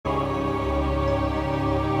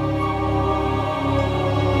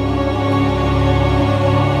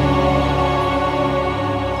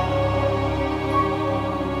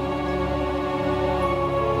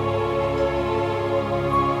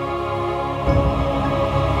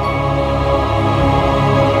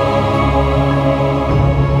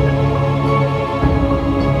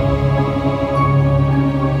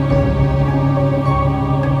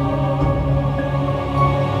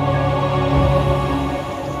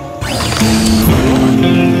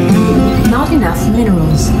Not enough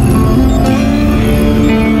minerals.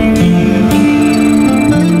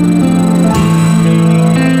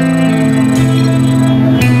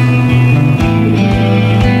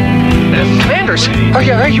 Commanders,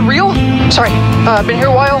 are you real? Sorry, I've been here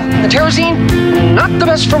a while. The terrazine, not the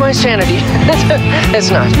best for my sanity. It's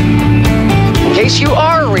not. In case you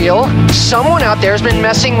are real, someone out there has been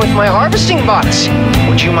messing with my harvesting bots.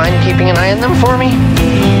 Would you mind keeping an eye on them for me?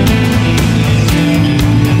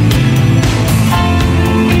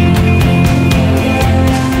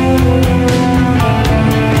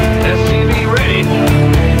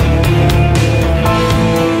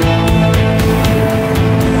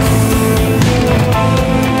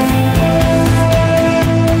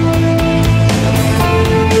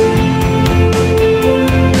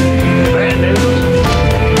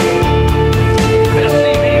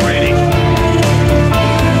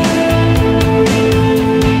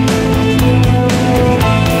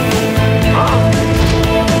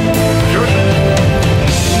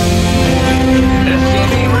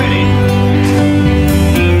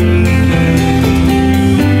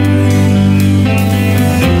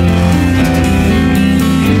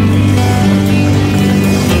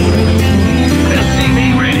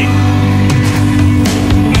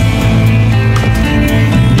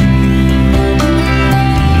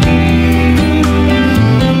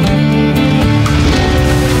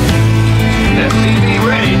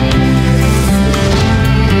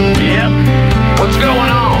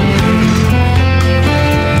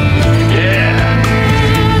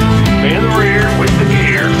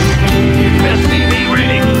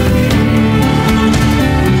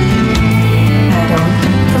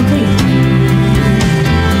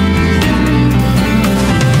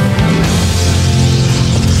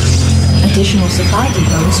 Additional supply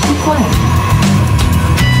depots required.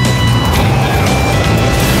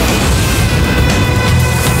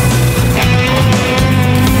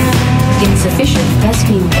 Insufficient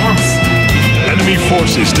Vespine gas. Enemy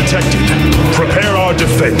forces detected. Prepare our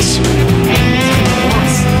defense.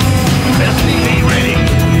 Gas. SCV ready.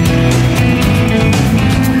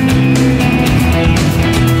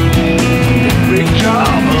 Big job.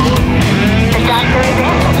 The doctor is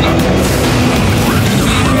in.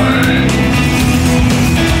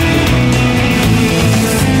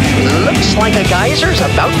 Looks like a geyser's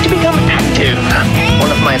about to become active.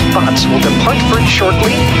 One of my bots will depart for it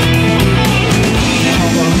shortly.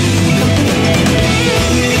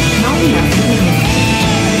 Not enough minerals.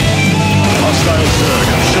 Hostile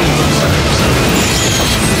surge. Shield themselves.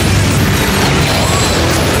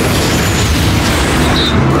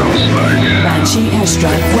 Banshee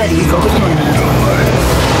airstrike ready for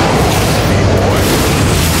deployment.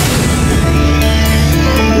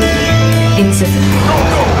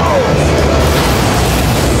 Insufficient.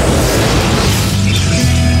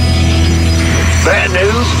 Bad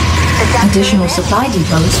news. Additional supply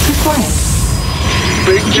depots required.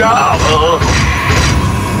 Big job,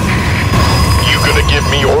 You gonna give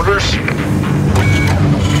me orders?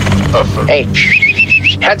 Hey,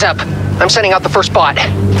 heads up. I'm sending out the first bot.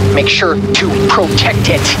 Make sure to protect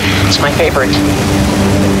it. It's my favorite.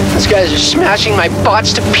 These guys are smashing my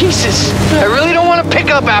bots to pieces. I really don't want to pick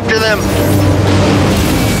up after them.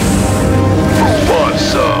 Who wants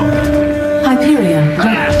some? Hyperion.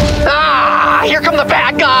 Ah, here come the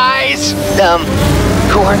bad guys.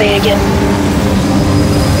 Who are they again?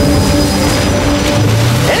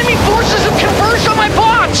 Enemy forces have converged on my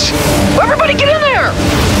bots. Everybody get in there.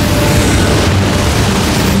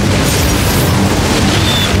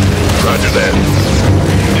 Roger that.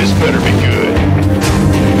 This better be good.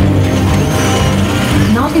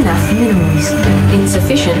 Not enough minerals.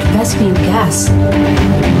 Insufficient Vespine gas.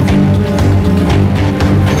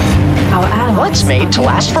 Our allies. What's made to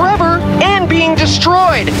last forever and being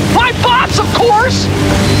destroyed? My bots, of course!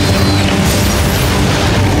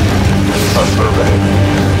 Affirmative.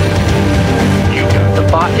 You got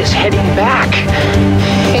The bot is heading back.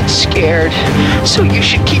 It's scared, so you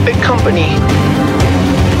should keep it company.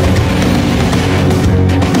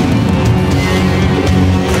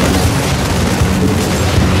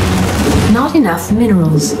 Not enough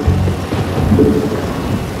minerals.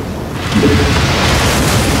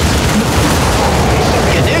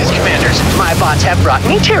 Good news, Commanders. My bots have brought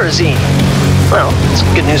me terrazine. Well, it's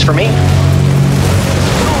good news for me.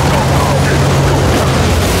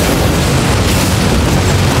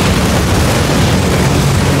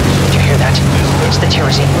 Did you hear that? It's the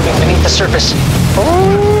terrazine moving beneath the surface.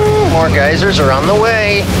 Oh, more geysers are on the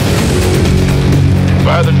way.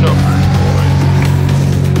 by the numbers.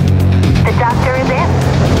 The doctor is in.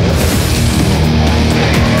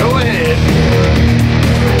 Go ahead.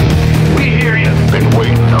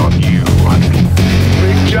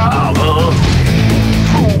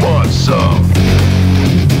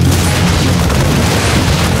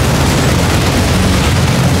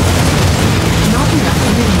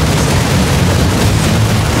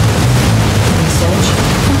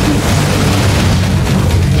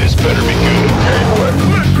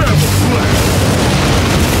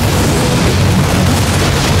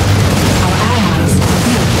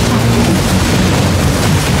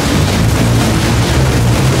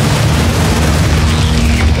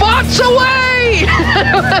 bots away!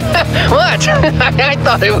 What? I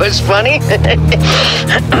thought it was funny.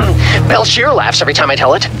 Belshir laughs every time I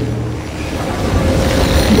tell it.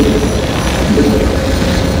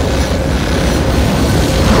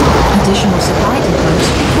 Additional supply depots.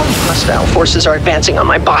 Hostile forces are advancing on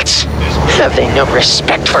my bots. Have they no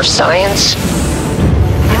respect for science?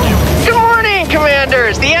 Good morning,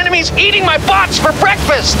 Commanders! The enemy's eating my bots for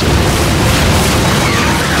breakfast!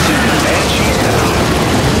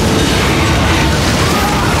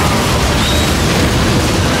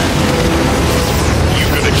 You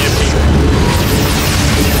gonna give me?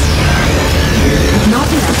 Not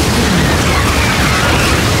enough.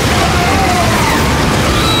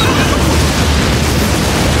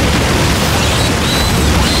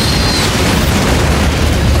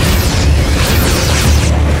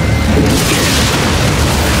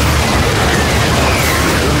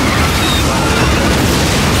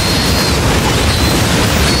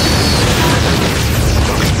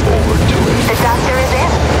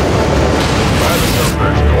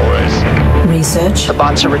 Research. The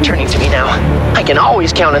bots are returning to me now. I can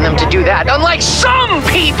always count on them to do that, unlike some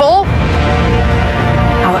people!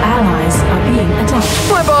 Our allies are being attacked.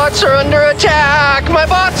 My bots are under attack! My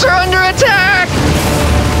bots are under attack!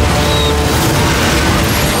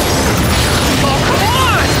 Oh, come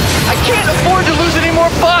on! I can't afford to lose any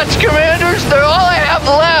more bots, Commanders! They're all I have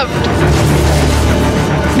left!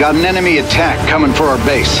 Got an enemy attack coming for our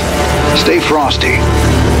base. Stay frosty.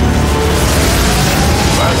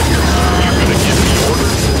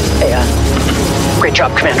 Hey, great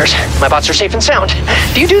job, Commanders. My bots are safe and sound.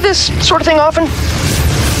 Do you do this sort of thing often?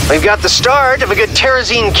 We've got the start of a good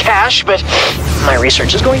Terrazine cache, but my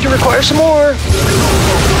research is going to require some more.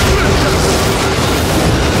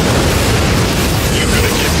 You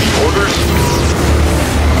gonna give me orders?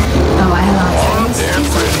 Our allies are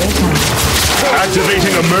attack.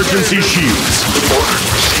 Activating emergency shields. Orders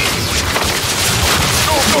received.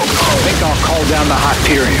 Go, go, go! I think I'll call down the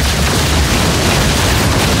Hyperion.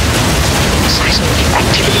 Seismic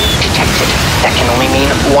activity detected. That can only mean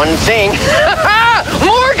one thing.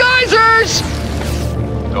 More geysers!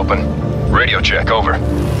 Open. Radio check, over.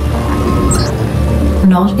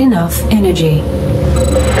 Not enough energy.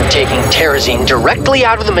 They're taking Terrazine directly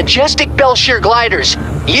out of the majestic Belshir gliders.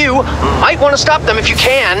 You might want to stop them if you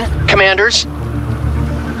can, Commanders.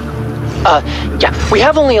 Yeah, we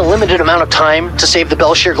have only a limited amount of time to save the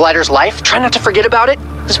Belshir glider's life. Try not to forget about it.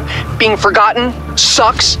 'Cause being forgotten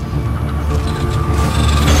sucks.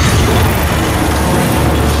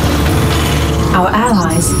 Our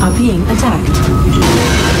allies are being attacked.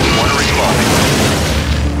 One responding.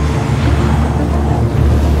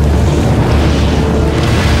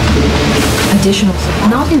 Additional.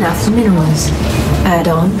 Not enough minerals.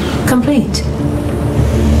 Add-on complete.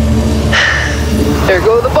 There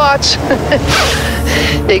go the bots.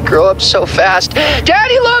 They grow up so fast.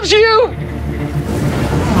 Daddy loves you!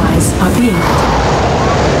 Allies are being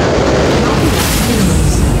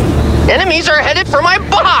minerals. Enemies are headed for my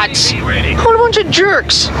bots! Ready. What a bunch of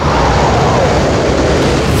jerks.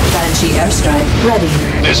 Banshee airstrike ready.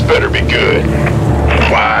 This better be good.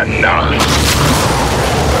 Why not?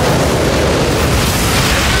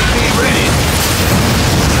 Ready.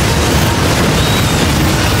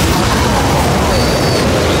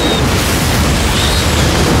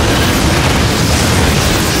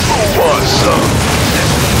 What's up?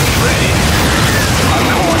 Ready. I'm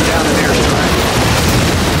calling down an airstrike.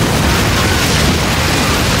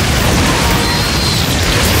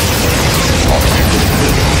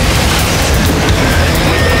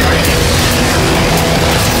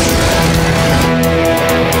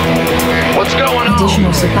 What's going on?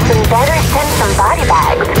 Additional supply. We better send some body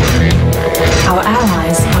bags. Our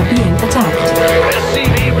allies are being attacked.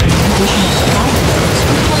 SCV ready. Additional supply.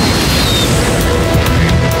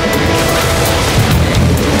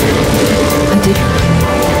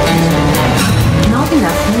 Not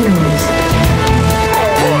enough minerals.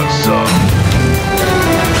 What's up?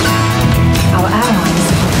 Our allies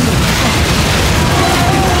are being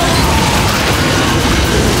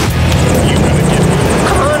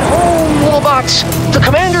Come on home, little bots. The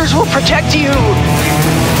Commanders will protect you.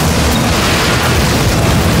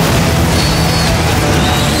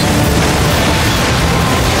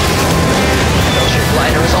 Belshir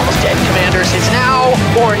glider is almost dead, Commanders. It's now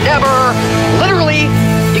or never. Literally,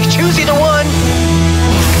 you can choose either one.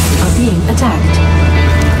 are being attacked.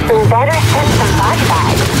 We better send some body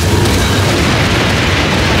bags.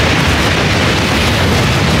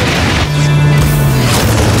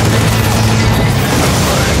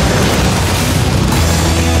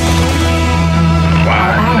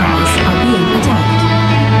 Our allies are being attacked.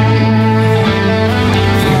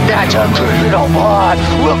 That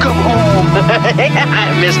Welcome home.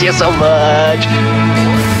 I missed you so much.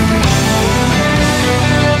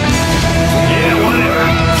 Yeah, whatever.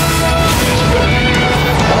 This better be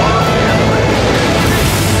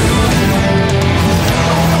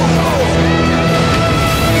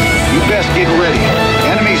You best get ready.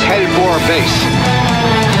 Enemies headed for our base.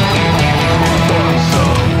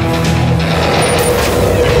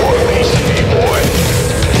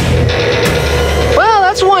 Well,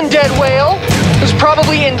 that's one dead whale. It was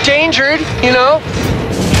probably endangered, you know?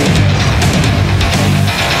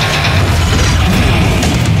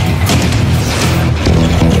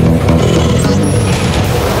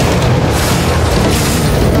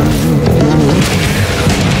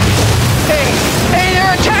 Hey,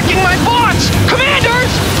 they're attacking my bots!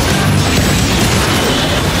 Commanders!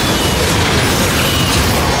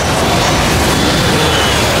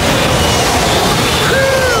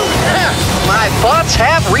 My bots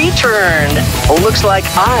have returned. Looks like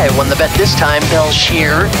I won the bet this time,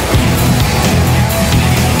 Belshir.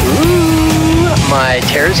 Ooh, my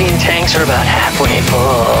Terrazine tanks are about halfway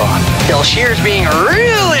full. Belshir's being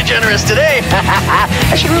really generous today.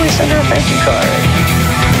 I should really send her a thank you card.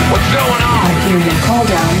 What's going on? Hyperion call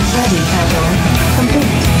down ready, add-on complete.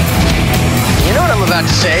 You know what I'm about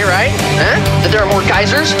to say, right? Huh? That there are more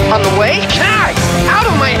geysers on the way? God, out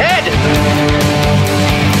of my head!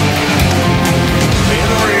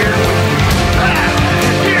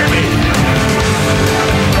 Hear me!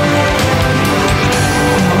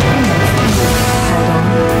 Add-on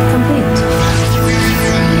complete.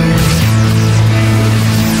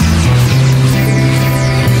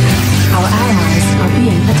 Our allies are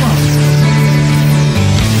being attacked.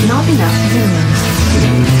 Not enough minerals.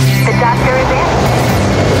 The doctor is in.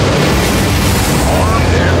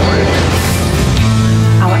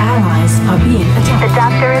 Our allies are being The attacked.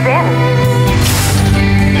 doctor is in.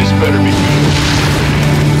 This better be good.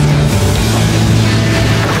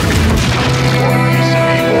 One piece of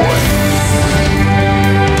me, boy.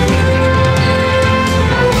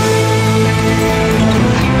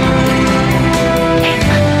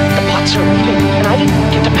 The bots are leaving, and I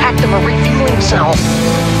didn't get to pack them a refueling cell.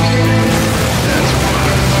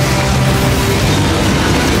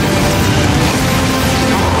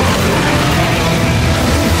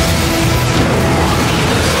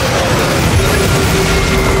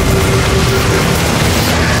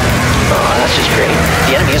 Oh, that's just great.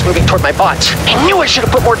 The enemy is moving toward my bots. I knew I should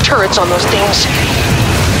have put more turrets on those things.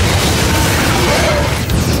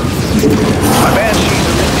 My Banshees.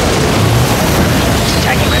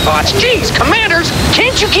 Attacking my bots. Jeez, commanders!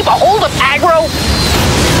 Can't you keep a hold of aggro?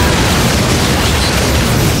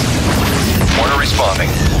 Order responding.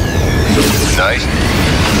 Nice.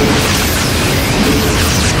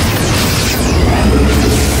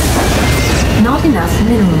 Not enough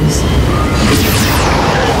minerals.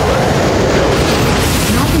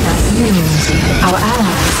 Not enough minerals. Our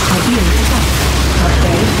allies are being attacked.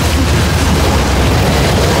 Upgrade.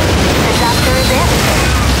 The doctor is in.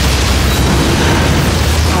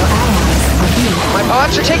 Our allies are being My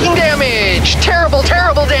bots are taking damage! Terrible,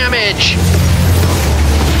 terrible damage!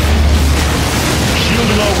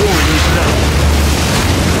 Shielding our warriors now.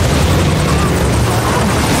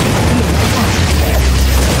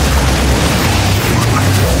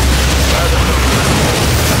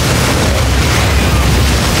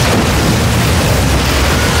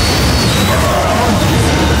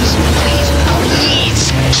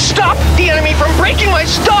 Please, stop the enemy from breaking my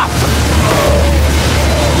stuff!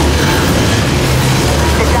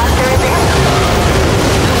 The doctor is in.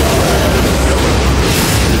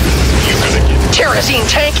 Terrazine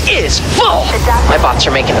tank is full! My bots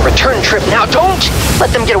are making the return trip now. Don't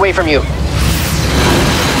let them get away from you.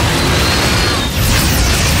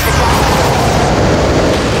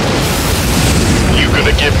 You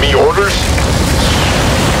gonna give me orders?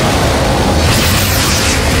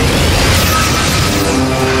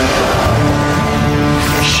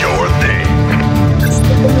 Sure thing.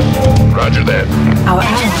 Roger that. Our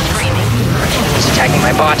allies. He's attacking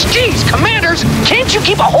my bots. Jeez, commanders! Can't you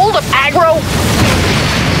keep a hold of aggro?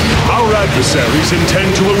 Our adversaries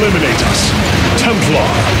intend to eliminate us. Templar,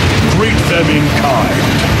 greet them in kind.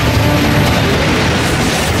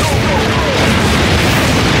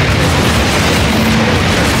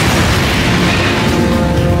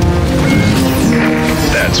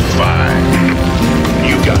 That's fine.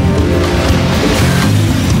 You got it.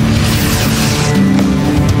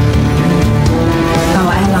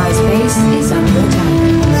 Our allies' base is under attack.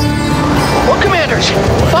 What commanders?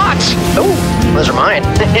 Bots! Oh, those are mine.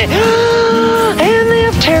 And they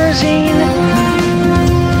have Terrazine.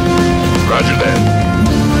 Roger that.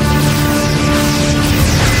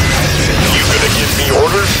 You gonna give me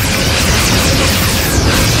orders?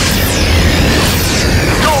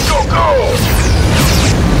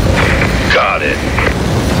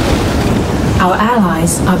 Our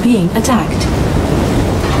allies are being attacked.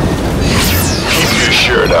 Keep your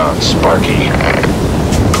shirt on, Sparky.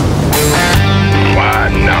 Why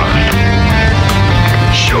not?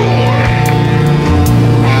 Sure.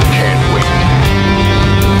 Can't wait.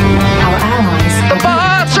 Our allies The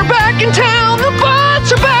bots are back in town! The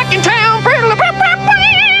bots are back in town!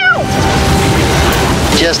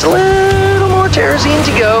 Just a little more terrazine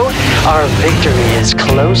to go. Our victory is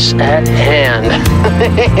close at hand.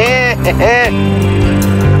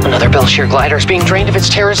 Another Belshir glider is being drained of its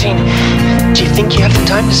terrazine. Do you think you have the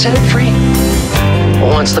time to set it free?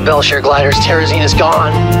 Once the Belshir glider's terrazine is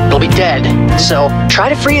gone, it'll be dead. So try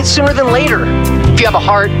to free it sooner than later. If you have a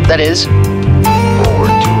heart, that is.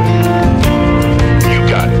 Forward to it. You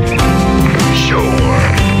got it. Sure.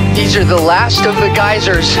 These are the last of the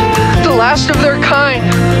geysers, the last of their kind,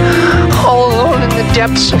 all alone in the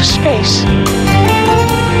depths of space.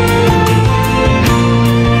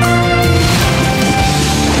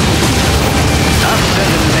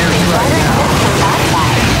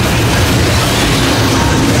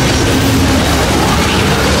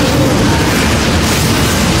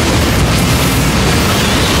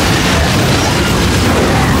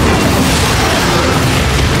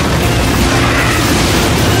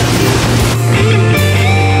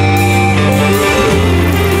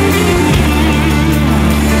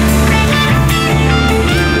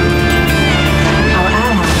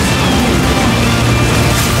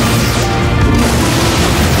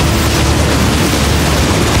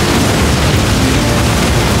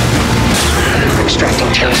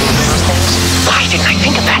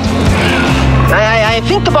 I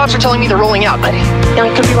think the bots are telling me they're rolling out, but I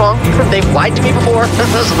could be wrong. They've lied to me before.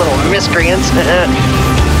 Those little miscreants. Look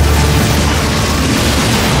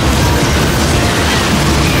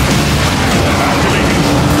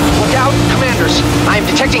out, commanders. I am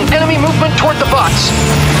detecting enemy movement toward the bots.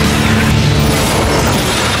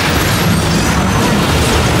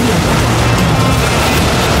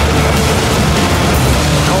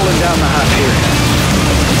 Holding down the hot here.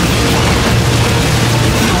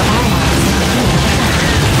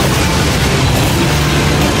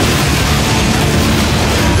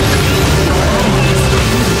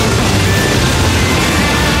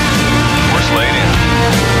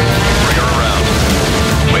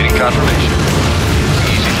 Confirmation.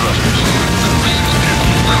 Easy thrusters.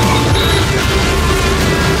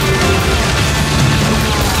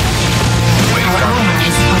 Waiting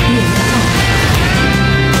confirmation.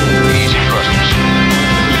 Easy thrusters.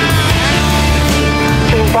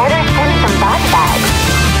 We better send some bot bags.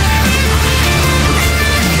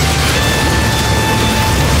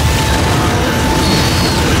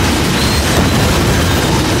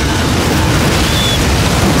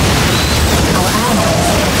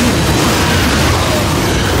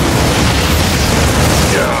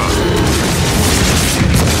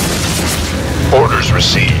 Orders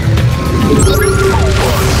received.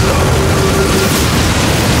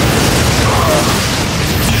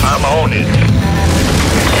 I'm on it.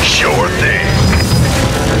 Sure thing.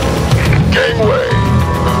 Gangway.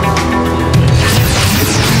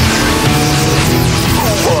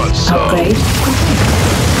 What's up? upgrade.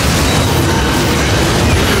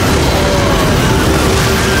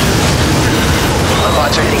 The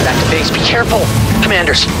bots are heading back to base. Be careful,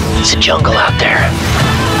 commanders. It's a jungle out there.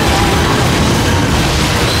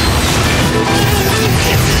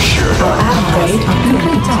 Our upgrade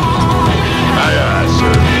complete. Aye, aye,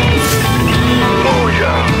 sir. Oh,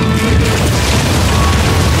 yeah.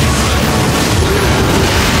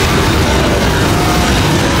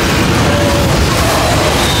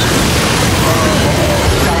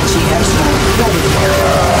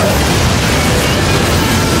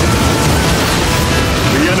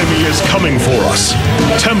 The enemy is coming for us.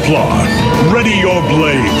 Templar, ready your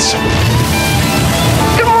blades.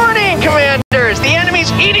 Good morning, commanders. The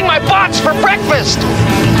enemy's eating my bots for breakfast.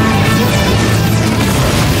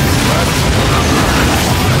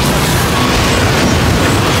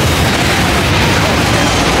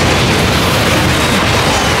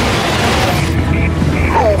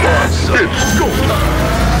 Let's go. Looking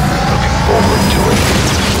forward to it.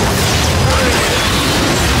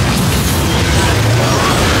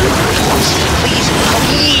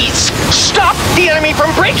 Please, stop the enemy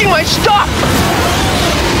from breaking my stuff!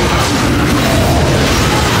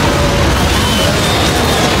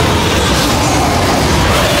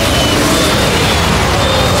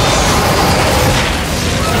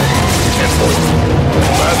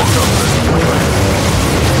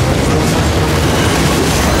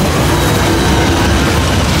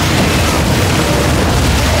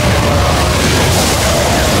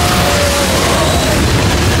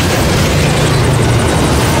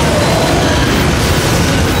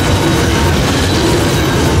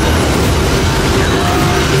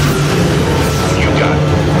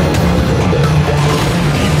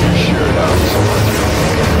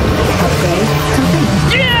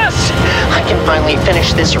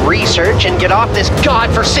 this research and get off this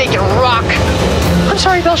godforsaken rock. I'm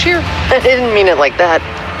sorry, Belshir. I didn't mean it like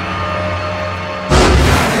that.